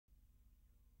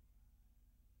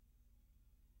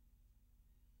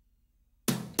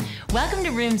Welcome to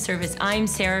Room Service. I'm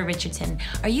Sarah Richardson.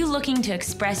 Are you looking to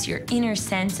express your inner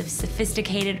sense of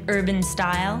sophisticated urban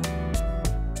style?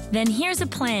 Then here's a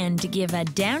plan to give a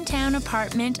downtown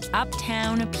apartment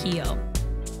uptown appeal.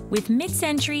 With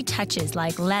mid-century touches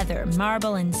like leather,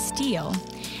 marble, and steel,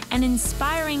 an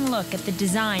inspiring look at the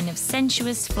design of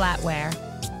sensuous flatware,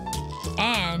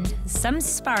 and some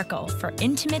sparkle for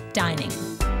intimate dining.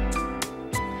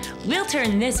 We'll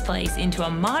turn this place into a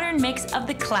modern mix of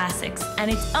the classics,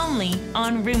 and it's only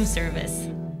on Room Service.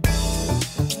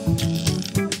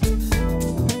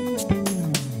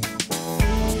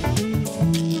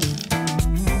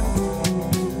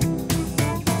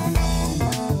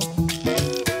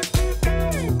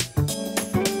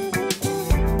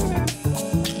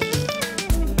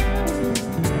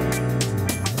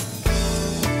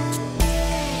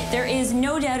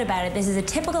 No doubt about it, this is a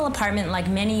typical apartment like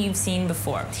many you've seen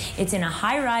before. It's in a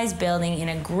high-rise building in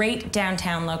a great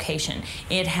downtown location.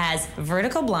 It has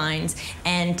vertical blinds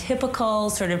and typical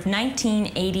sort of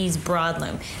 1980s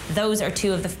broadloom. Those are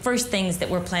two of the first things that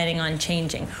we're planning on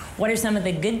changing. What are some of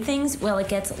the good things? Well, it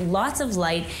gets lots of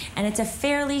light and it's a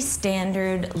fairly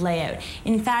standard layout.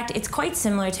 In fact, it's quite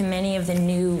similar to many of the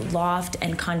new loft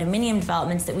and condominium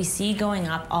developments that we see going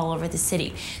up all over the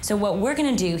city. So what we're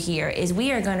going to do here is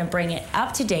we are going to bring it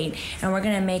up to date, and we're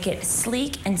going to make it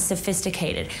sleek and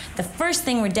sophisticated. The first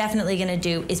thing we're definitely going to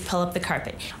do is pull up the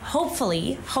carpet.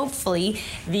 Hopefully,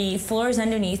 the floors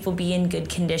underneath will be in good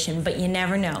condition, but you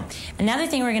never know. Another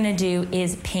thing we're going to do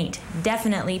is paint.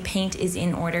 Definitely paint is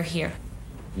in order here.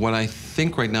 What I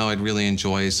think right now I'd really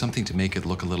enjoy is something to make it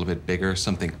look a little bit bigger,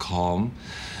 something calm,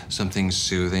 something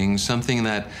soothing, something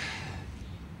that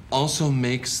also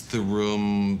makes the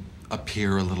room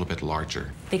appear a little bit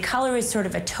larger. The color is sort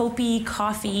of a taupey,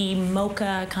 coffee,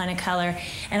 mocha kind of color,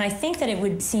 and I think that it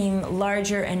would seem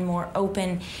larger and more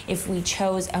open if we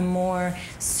chose a more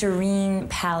serene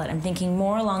palette. I'm thinking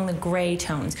more along the gray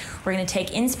tones. We're going to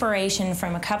take inspiration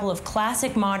from a couple of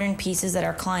classic modern pieces that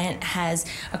our client has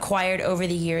acquired over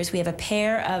the years. We have a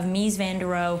pair of Mies van der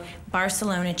Rohe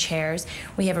Barcelona chairs.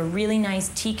 We have a really nice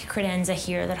teak credenza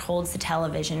here that holds the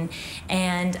television,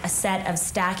 and a set of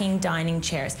stacking dining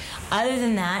chairs. Other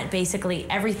than that, basically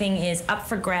everything is up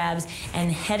for grabs and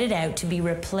headed out to be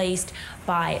replaced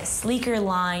by sleeker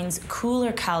lines,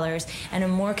 cooler colors, and a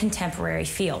more contemporary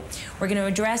feel. We're going to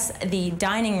address the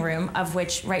dining room, of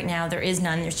which right now there is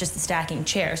none, there's just the stacking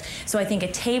chairs. So I think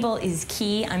a table is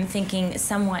key. I'm thinking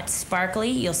somewhat sparkly,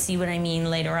 you'll see what I mean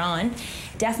later on.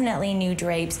 Definitely new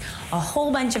drapes, a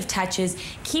whole bunch of touches,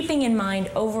 keeping in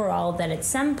mind overall that at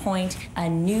some point a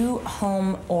new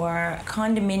home or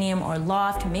condominium or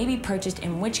loft may be purchased,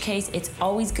 in which case it's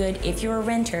always good if you're a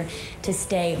renter to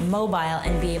stay mobile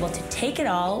and be able to take it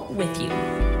all with you.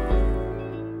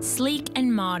 Sleek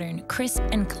and modern, crisp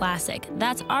and classic,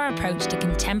 that's our approach to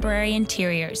contemporary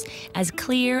interiors. As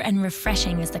clear and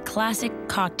refreshing as the classic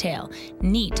cocktail,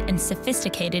 neat and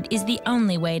sophisticated is the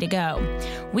only way to go.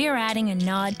 We are adding a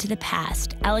nod to the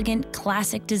past. Elegant,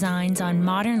 classic designs on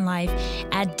modern life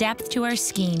add depth to our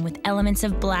scheme with elements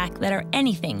of black that are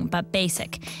anything but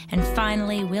basic. And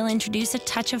finally, we'll introduce a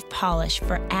touch of polish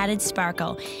for added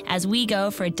sparkle as we go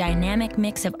for a dynamic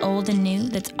mix of old and new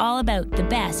that's all about the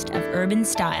best of urban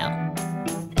style.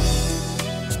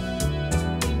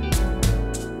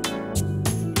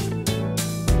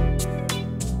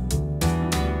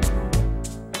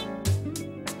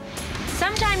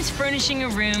 Sometimes furnishing a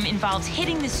room involves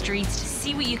hitting the streets to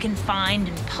see what you can find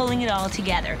and pulling it all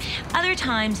together. Other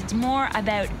times it's more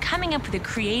about coming up with a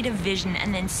creative vision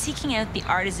and then seeking out the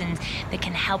artisans that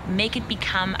can help make it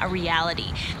become a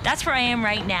reality. That's where I am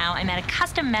right now. I'm at a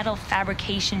custom metal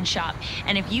fabrication shop,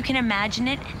 and if you can imagine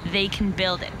it, they can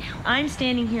build it. I'm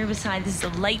standing here beside this is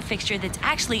a light fixture that's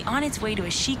actually on its way to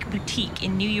a chic boutique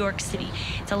in New York City.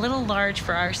 It's a little large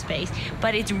for our space,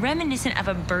 but it's reminiscent of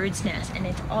a bird's nest, and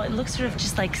it looks sort of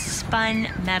just like spun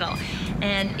metal,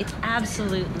 and it's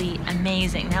absolutely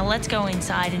amazing. Now let's go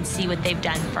inside and see what they've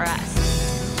done for us.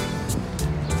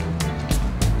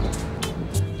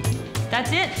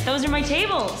 That's it. Those are my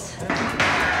tables.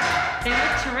 They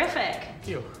look terrific. Thank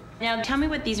you. Now tell me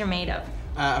what these are made of.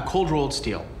 A cold rolled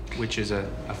steel, which is a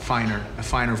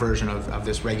finer version of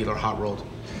this regular hot rolled.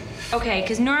 Okay,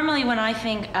 because normally when I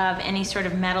think of any sort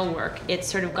of metal work, it's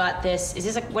sort of got this,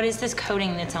 what is this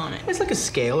coating that's on it? It's like a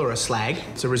scale or a slag.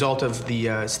 It's a result of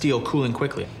the steel cooling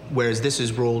quickly, whereas this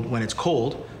is rolled when it's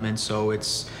cold, and so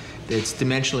it's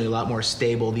dimensionally a lot more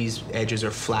stable. These edges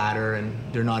are flatter and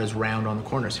they're not as round on the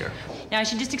corners here. Now I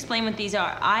should just explain what these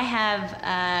are. I have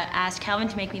asked Calvin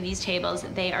to make me these tables.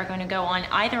 They are going to go on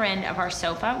either end of our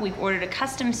sofa. We've ordered a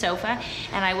custom sofa,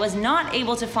 and I was not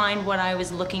able to find what I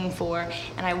was looking for,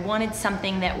 and I wanted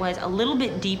something that was a little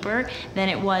bit deeper than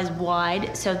it was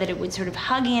wide, so that it would sort of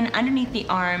hug in underneath the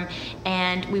arm,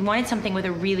 and we wanted something with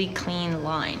a really clean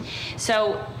line.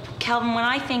 So Calvin, when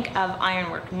I think of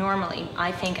ironwork, normally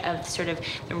I think of sort of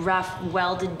the rough,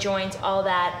 welded joints, all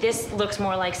that. This looks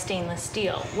more like stainless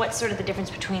steel. What's sort of the difference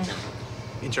between them?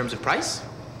 In terms of price?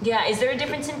 Yeah, is there a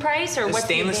difference in price, or what's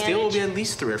the advantage? Stainless steel will be at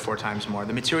least 3 or 4 times more.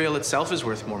 The material itself is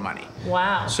worth more money.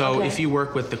 Wow. So okay. if you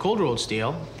work with the cold rolled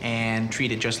steel and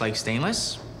treat it just like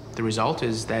stainless, the result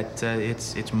is that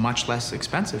it's much less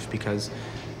expensive because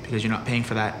you're not paying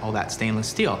for all that stainless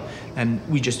steel. And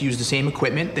we just use the same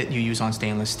equipment that you use on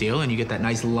stainless steel, and you get that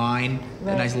nice line,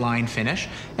 right. nice line finish.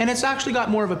 And it's actually got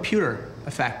more of a pewter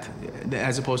effect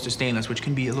as opposed to stainless, which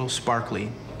can be a little sparkly.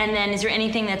 And then is there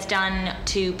anything that's done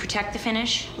to protect the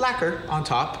finish? Lacquer on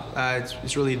top.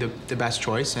 It's really the best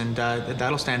choice, and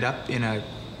that'll stand up in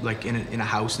a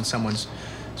house in someone's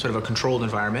sort of a controlled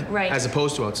environment, right. as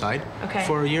opposed to outside, okay.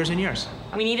 for years and years.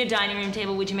 We need a dining room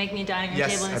table. Would you make me a dining room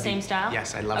table in the same style?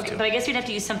 Yes, I'd love to. But I guess we'd have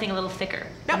to use something a little thicker,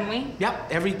 wouldn't we? Yep,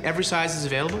 every size is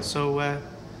available, so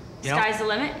Sky's the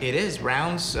limit? It is.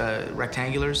 Rounds,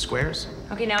 rectangulars, squares.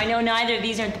 Okay, now I know neither of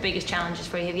these aren't the biggest challenges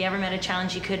for you. Have you ever met a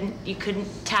challenge you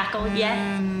couldn't tackle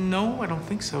yet? No, I don't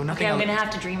think so. Nothing. Okay, I'm gonna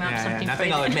have to dream up something for you.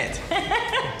 Nothing I'll admit.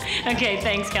 Okay,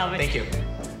 thanks, Calvin. Thank you.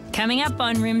 Coming up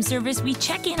on Room Service, we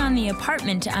check in on the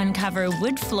apartment to uncover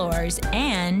wood floors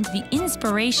and the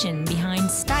inspiration behind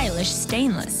stylish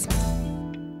stainless.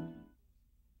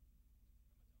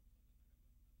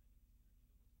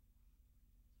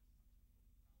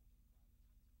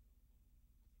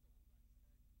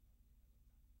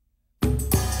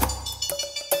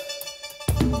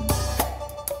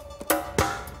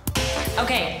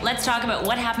 Okay, let's talk about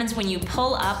what happens when you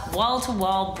pull up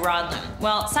wall-to-wall broadloom.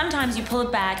 Well, sometimes you pull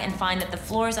it back and find that the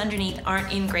floors underneath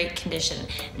aren't in great condition.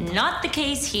 Not the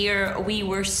case here. We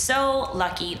were so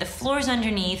lucky. The floors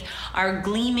underneath are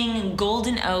gleaming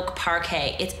golden oak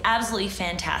parquet. It's absolutely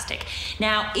fantastic.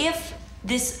 Now, if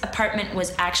this apartment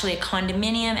was actually a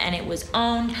condominium and it was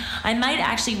owned, I might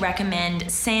actually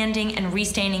recommend sanding and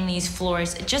restaining these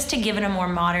floors just to give it a more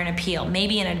modern appeal,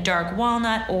 maybe in a dark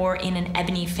walnut or in an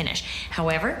ebony finish.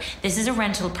 However, this is a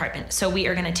rental apartment, so we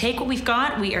are gonna take what we've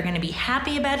got, we are gonna be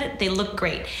happy about it, they look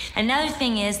great. Another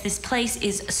thing is, this place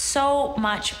is so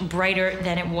much brighter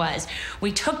than it was.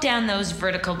 We took down those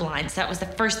vertical blinds. That was the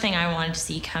first thing I wanted to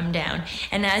see come down.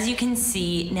 And as you can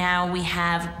see, now we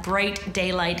have bright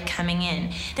daylight coming in.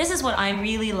 This is what I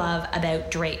really love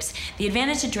about drapes. The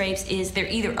advantage of drapes is they're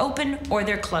either open or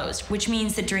they're closed, which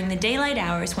means that during the daylight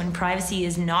hours when privacy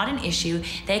is not an issue,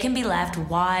 they can be left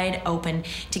wide open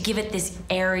to give it this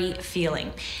airy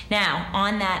feeling. Now,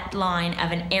 on that line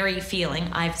of an airy feeling,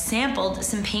 I've sampled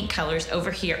some paint colors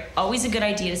over here. Always a good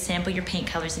idea to sample your paint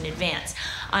colors in advance.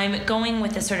 I'm going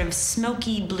with a sort of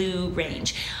smoky blue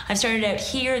range. I've started out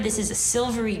here, this is a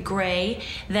silvery gray.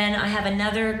 Then I have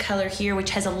another color here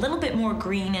which has a little bit more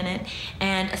green in it,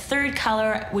 and a third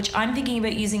color which I'm thinking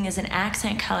about using as an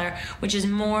accent color, which is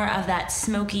more of that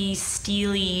smoky,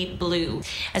 steely blue.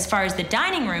 As far as the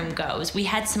dining room goes, we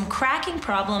had some cracking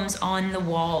problems on the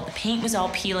wall. The paint was all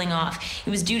peeling off. It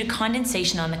was due to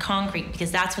condensation on the concrete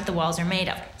because that's what the walls are made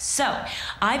of. So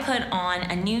I put on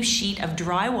a new sheet of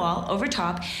drywall over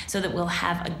top so that we'll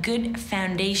have a good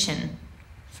foundation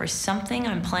for something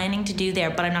I'm planning to do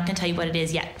there, but I'm not gonna tell you what it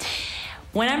is yet.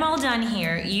 When I'm all done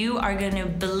here, you are gonna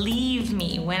believe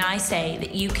me when I say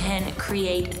that you can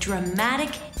create dramatic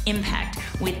impact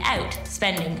without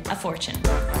spending a fortune.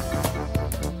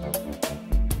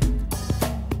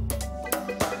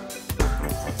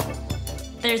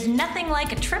 There's nothing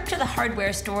like a trip to the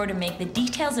hardware store to make the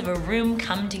details of a room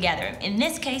come together. In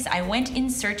this case, I went in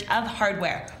search of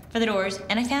hardware for the doors,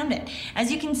 and I found it.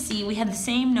 As you can see, we have the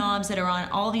same knobs that are on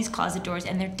all these closet doors,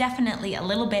 and they're definitely a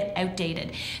little bit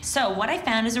outdated. So what I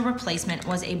found as a replacement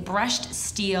was a brushed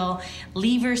steel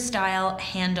lever style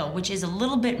handle, which is a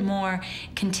little bit more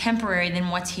contemporary than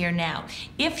what's here now.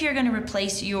 If you're gonna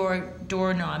replace your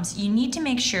doorknobs, you need to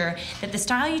make sure that the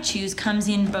style you choose comes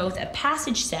in both a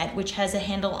passage set, which has a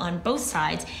handle on both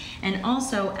sides, and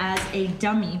also as a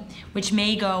dummy, which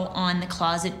may go on the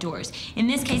closet doors. In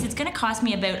this case, it's gonna cost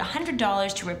me about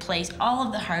 $100 to replace all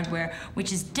of the hardware,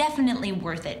 which is definitely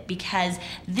worth it because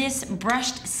this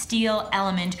brushed steel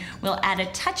element will add a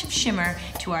touch of shimmer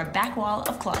to our back wall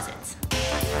of closets.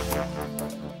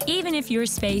 Even if your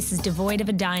space is devoid of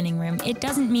a dining room, it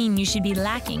doesn't mean you should be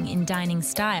lacking in dining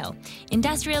style.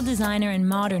 Industrial designer and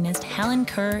modernist Helen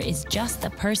Kerr is just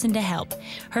the person to help.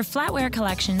 Her flatware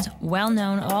collections, well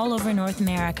known all over North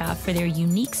America for their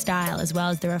unique style as well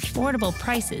as their affordable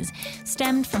prices,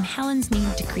 stemmed from Helen's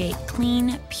need to create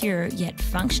clean, pure, yet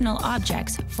functional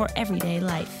objects for everyday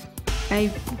life. I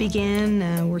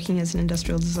began working as an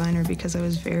industrial designer because I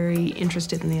was very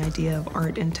interested in the idea of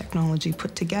art and technology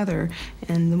put together.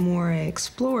 And the more I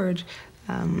explored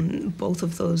both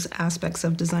of those aspects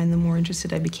of design, the more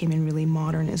interested I became in really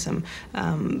modernism.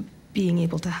 Being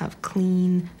able to have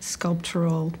clean,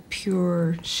 sculptural,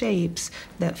 pure shapes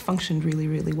that functioned really,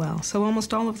 really well. So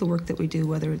almost all of the work that we do,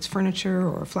 whether it's furniture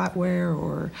or flatware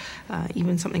or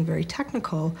even something very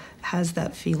technical, has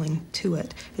that feeling to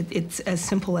it. It's as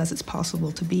simple as it's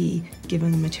possible to be,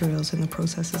 given the materials and the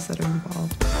processes that are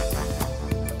involved.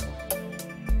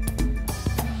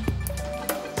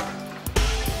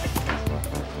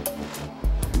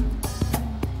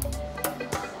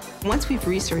 Once we've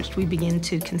researched, we begin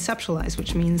to conceptualize,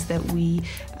 which means that we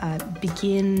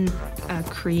begin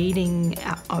creating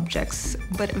objects,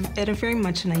 but at a very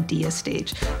much an idea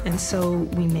stage. And so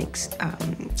we make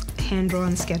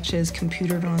hand-drawn sketches,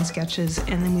 computer-drawn sketches,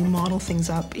 and then we model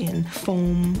things up in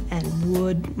foam and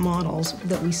wood models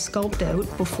that we sculpt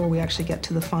out before we actually get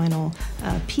to the final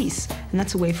piece. And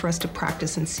that's a way for us to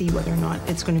practice and see whether or not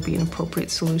it's going to be an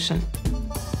appropriate solution.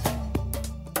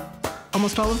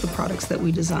 Almost all of the products that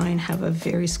we design have a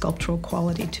very sculptural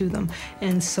quality to them,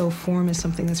 and so form is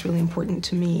something that's really important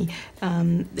to me.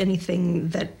 Anything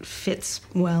that fits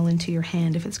well into your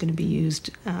hand, if it's going to be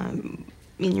used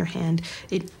in your hand,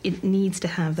 it needs to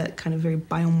have that kind of very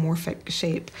biomorphic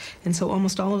shape. And so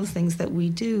almost all of the things that we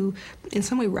do in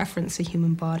some way reference a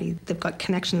human body. They've got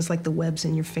connections like the webs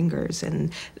in your fingers,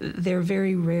 and they're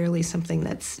very rarely something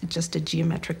that's just a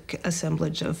geometric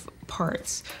assemblage of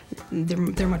parts.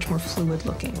 They're much more fluid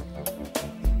looking.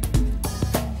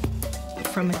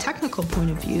 From a technical point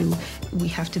of view, we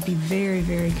have to be very,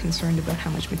 very concerned about how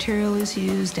much material is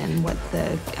used and what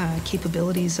the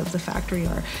capabilities of the factory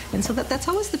are. And so that's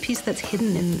always the piece that's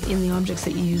hidden in the objects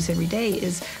that you use every day,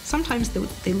 is sometimes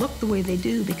they look the way they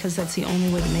do because that's the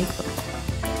only way to make them.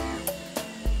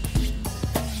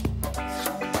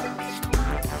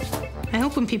 I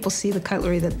hope when people see the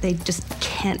cutlery that they just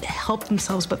can't help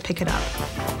themselves but pick it up.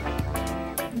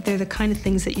 They're the kind of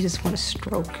things that you just want to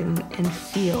stroke and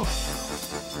feel.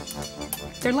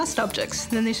 They're less objects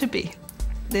than they should be.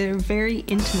 They're very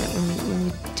intimate. When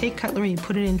you take cutlery, you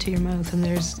put it into your mouth, and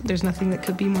there's nothing that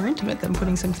could be more intimate than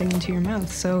putting something into your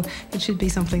mouth. So it should be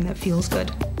something that feels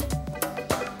good.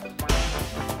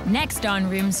 Next on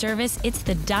Room Service, it's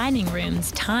the dining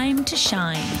room's time to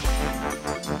shine.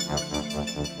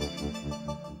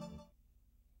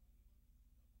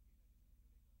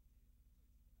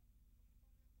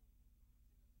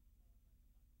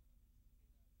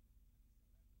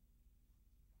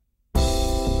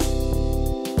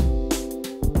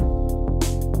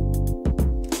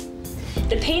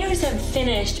 The painters have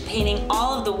finished painting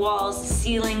all of the walls, the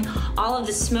ceiling, all of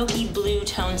the smoky blue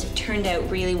tones have turned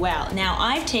out really well. Now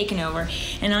I've taken over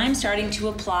and I'm starting to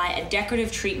apply a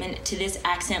decorative treatment to this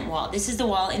accent wall. This is the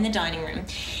wall in the dining room.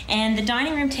 And the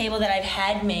dining room table that I've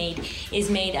had made is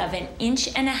made of 1.5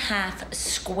 inch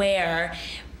square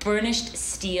burnished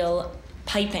steel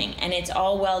piping, and it's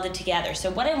all welded together. So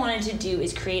what I wanted to do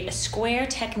is create a square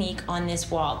technique on this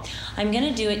wall. I'm going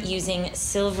to do it using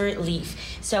silver leaf.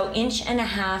 So 1.5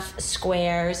 inch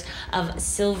squares of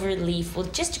silver leaf will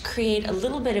just create a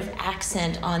little bit of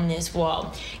accent on this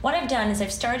wall. What I've done is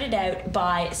I've started out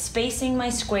by spacing my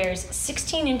squares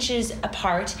 16 inches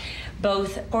apart,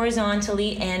 both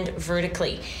horizontally and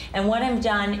vertically. And what I've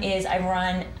done is I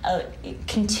run a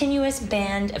continuous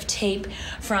band of tape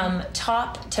from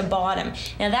top to bottom.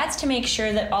 Now that's to make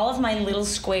sure that all of my little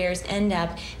squares end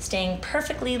up staying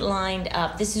perfectly lined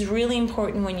up. This is really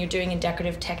important when you're doing a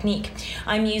decorative technique.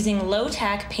 I'm using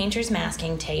low-tack painter's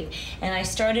masking tape, and I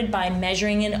started by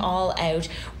measuring it all out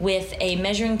with a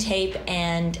measuring tape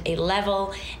and a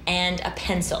level and a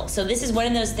pencil. So this is one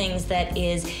of those things that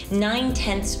is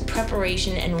 9/10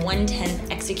 preparation and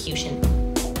 1/10 execution.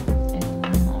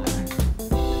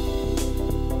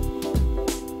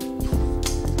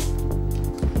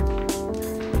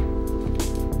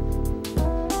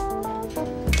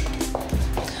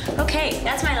 Okay,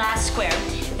 that's my last square.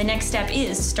 The next step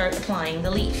is start applying the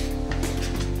leaf.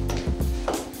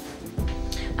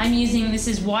 I'm using, this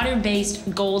is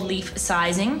water-based gold leaf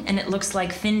sizing, and it looks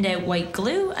like thinned out white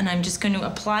glue, and I'm just going to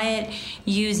apply it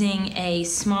using a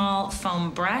small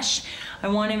foam brush. I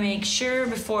want to make sure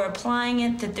before applying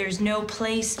it that there's no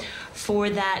place for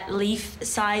that leaf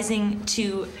sizing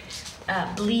to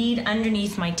bleed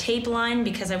underneath my tape line,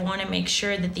 because I want to make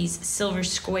sure that these silver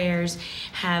squares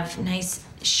have nice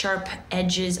sharp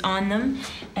edges on them.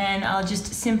 And I'll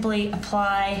just simply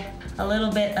apply a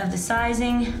little bit of the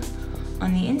sizing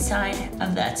on the inside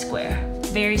of that square.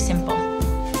 Very simple.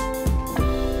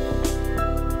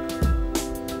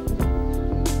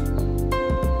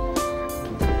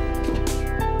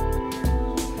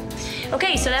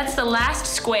 Okay, so that's the last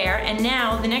square, and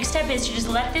now the next step is to just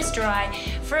let this dry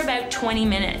for about 20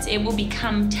 minutes. It will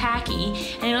become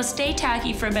tacky, and it'll stay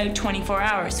tacky for about 24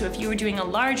 hours. So if you were doing a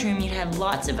large room, you'd have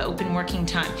lots of open working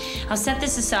time. I'll set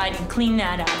this aside and clean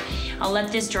that up. I'll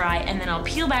let this dry, and then I'll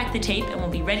peel back the tape, and we'll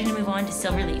be ready to move on to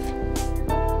silver leaf.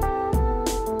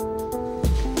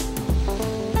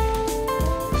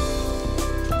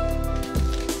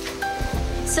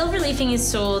 Silver leafing is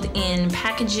sold in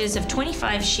packages of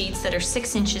 25 sheets that are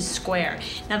 6 inches square.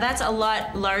 Now that's a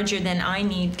lot larger than I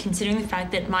need, considering the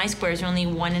fact that my squares are only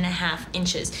 1.5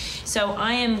 inches. So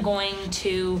I am going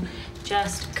to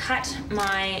just cut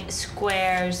my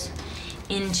squares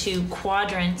into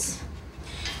quadrants.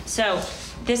 So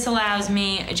this allows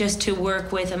me just to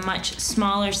work with a much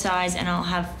smaller size, and I'll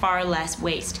have far less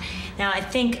waste. Now I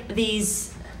think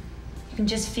these, you can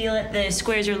just feel it, the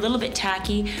squares are a little bit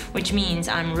tacky, which means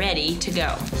I'm ready to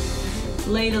go.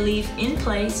 Lay the leaf in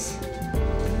place,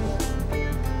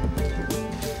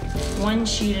 one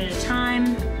sheet at a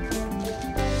time,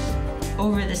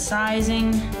 over the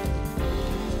sizing,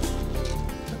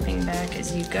 flipping back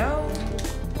as you go.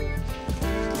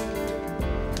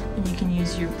 And you can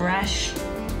use your brush.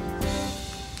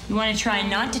 You want to try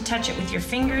not to touch it with your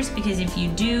fingers, because if you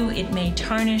do, it may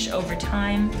tarnish over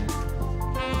time.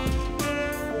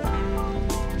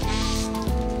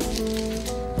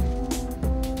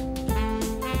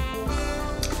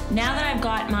 Now that I've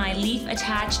got my leaf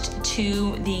attached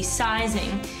to the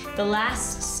sizing, the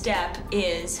last step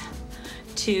is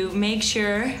to make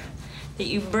sure that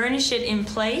you burnish it in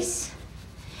place,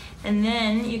 and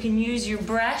then you can use your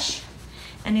brush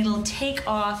and it'll take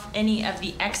off any of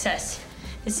the excess.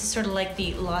 This is sort of like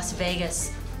the Las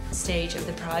Vegas stage of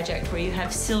the project, where you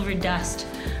have silver dust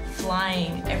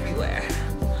flying everywhere.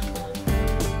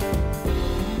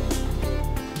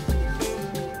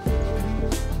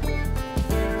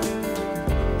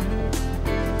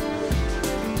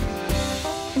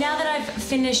 Now that I've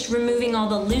finished removing all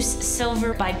the loose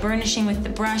silver by burnishing with the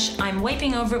brush, I'm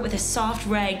wiping over it with a soft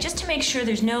rag just to make sure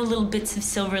there's no little bits of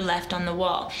silver left on the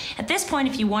wall. At this point,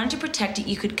 if you wanted to protect it,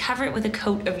 you could cover it with a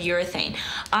coat of urethane.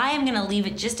 I am going to leave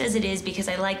it just as it is because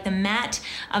I like the matte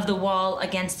of the wall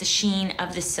against the sheen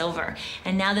of the silver.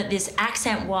 And now that this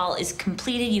accent wall is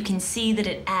completed, you can see that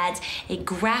it adds a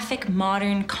graphic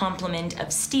modern complement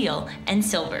of steel and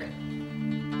silver.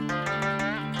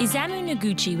 Isamu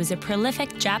Noguchi was a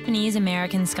prolific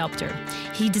Japanese-American sculptor.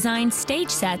 He designed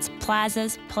stage sets,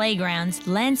 plazas, playgrounds,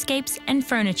 landscapes, and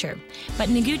furniture. But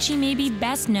Noguchi may be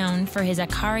best known for his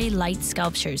Akari light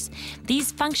sculptures.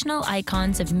 These functional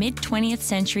icons of mid-20th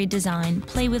century design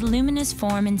play with luminous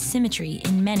form and symmetry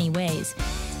in many ways.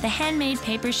 The handmade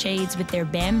paper shades with their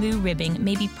bamboo ribbing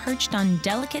may be perched on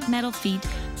delicate metal feet,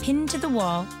 pinned to the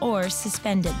wall, or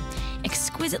suspended.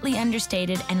 Exquisitely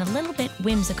understated and a little bit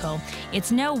whimsical,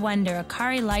 it's no wonder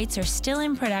Akari lights are still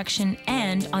in production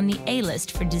and on the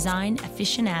A-list for design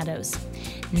aficionados.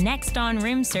 Next on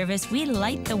Room Service, we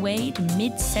light the way to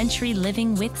mid-century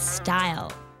living with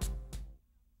style.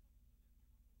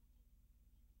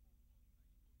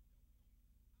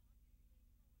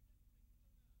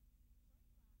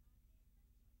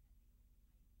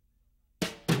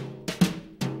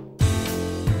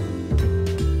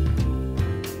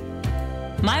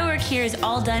 My work here is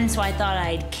all done, so I thought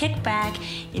I'd kick back,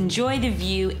 enjoy the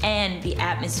view and the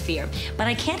atmosphere. But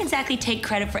I can't exactly take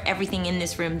credit for everything in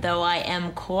this room, though I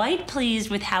am quite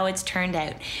pleased with how it's turned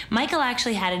out. Michael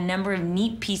actually had a number of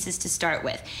neat pieces to start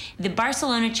with. The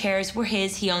Barcelona chairs were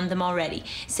his, he owned them already.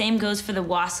 Same goes for the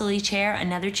Wassily chair,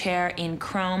 another chair in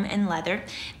chrome and leather,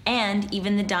 and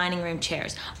even the dining room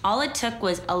chairs. All it took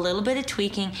was a little bit of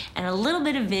tweaking and a little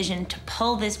bit of vision to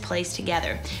pull this place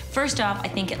together. First off, I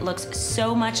think it looks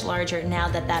so much larger now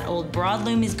that that old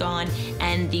broadloom is gone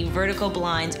and the vertical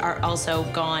blinds are also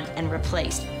gone and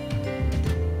replaced.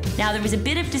 Now, there was a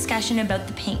bit of discussion about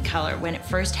the paint color when it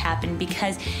first happened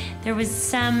because there was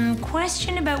some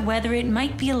question about whether it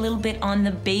might be a little bit on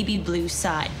the baby blue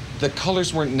side. the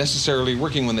colors weren't necessarily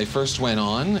working when they first went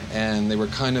on, and they were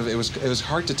kind of, it was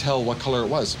hard to tell what color it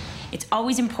was. It's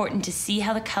always important to see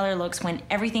how the color looks when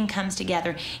everything comes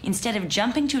together instead of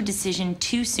jumping to a decision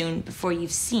too soon before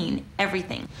you've seen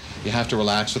everything. You have to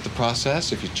relax with the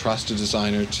process. If you trust a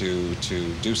designer to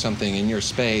do something in your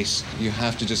space, you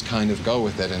have to just kind of go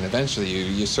with it, and eventually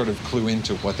you sort of clue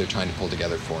into what they're trying to pull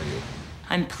together for you.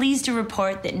 I'm pleased to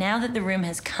report that now that the room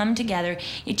has come together,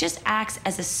 it just acts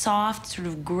as a soft, sort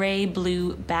of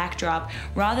gray-blue backdrop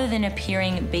rather than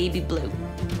appearing baby blue.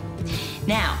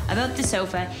 Now, about the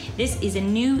sofa, this is a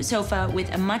new sofa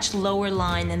with a much lower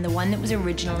line than the one that was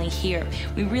originally here.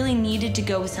 We really needed to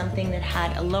go with something that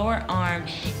had a lower arm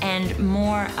and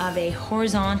more of a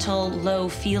horizontal, low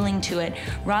feeling to it,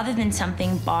 rather than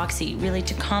something boxy, really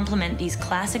to complement these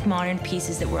classic modern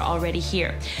pieces that were already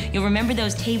here. You'll remember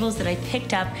those tables that I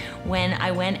picked up when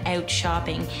I went out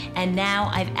shopping, and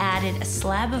now I've added a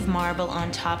slab of marble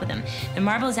on top of them. The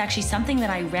marble is actually something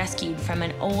that I rescued from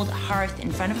an old hearth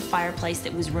in front of a fireplace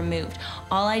that was removed.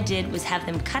 All I did was have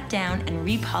them cut down and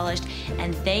repolished,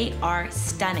 and they are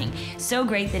stunning. So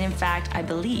great that in fact I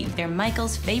believe they're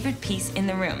Michael's favorite piece in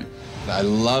the room. I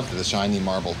love the shiny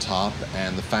marble top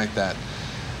and the fact that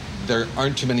there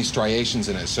aren't too many striations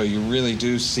in it, so you really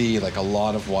do see like a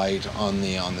lot of white on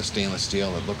the stainless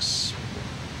steel. It looks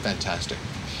fantastic.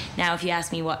 Now, if you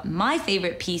ask me what my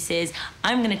favorite piece is,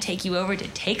 I'm gonna take you over to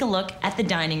take a look at the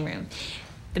dining room.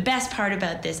 The best part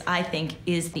about this, I think,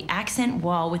 is the accent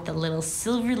wall with the little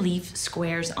silver leaf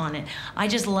squares on it. I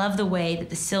just love the way that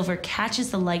the silver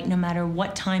catches the light no matter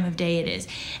what time of day it is.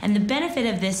 And the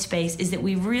benefit of this space is that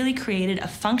we really created a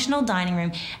functional dining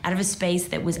room out of a space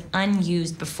that was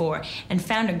unused before and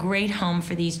found a great home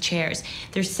for these chairs.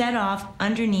 They're set off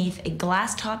underneath a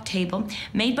glass top table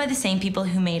made by the same people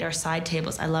who made our side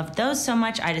tables. I loved those so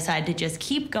much, I decided to just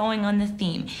keep going on the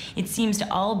theme. It seems to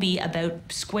all be about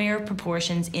square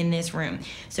proportions in this room.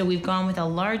 So we've gone with a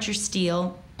larger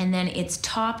steel, and then it's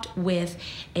topped with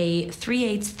a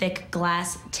 3/8 thick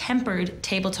glass tempered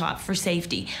tabletop for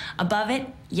safety. Above it,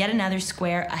 yet another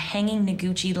square, a hanging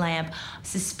Noguchi lamp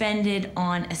suspended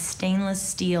on a stainless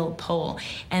steel pole.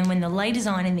 And when the light is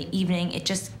on in the evening, it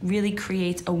just really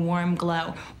creates a warm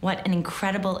glow. What an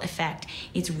incredible effect.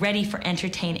 It's ready for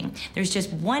entertaining. There's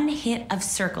just one hit of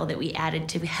circle that we added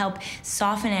to help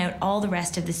soften out all the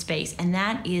rest of the space, and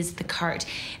that is the cart.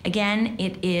 Again,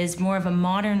 it is more of a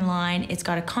modern line. It's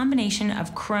got a combination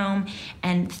of chrome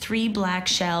and 3 black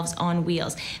shelves on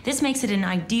wheels. This makes it an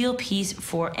ideal piece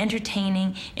for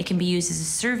entertaining. It can be used as a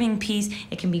serving piece,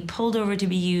 it can be pulled over to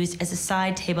be used as a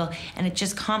side table, and it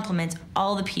just complements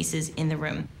all the pieces in the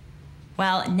room.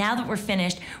 Well, now that we're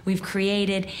finished, we've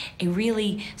created a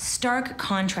really stark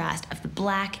contrast of the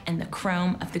black and the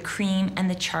chrome, of the cream and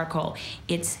the charcoal.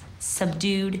 It's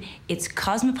subdued, it's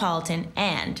cosmopolitan,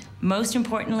 and most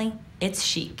importantly, it's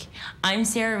chic. I'm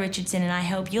Sarah Richardson, and I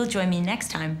hope you'll join me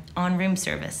next time on Room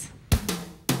Service.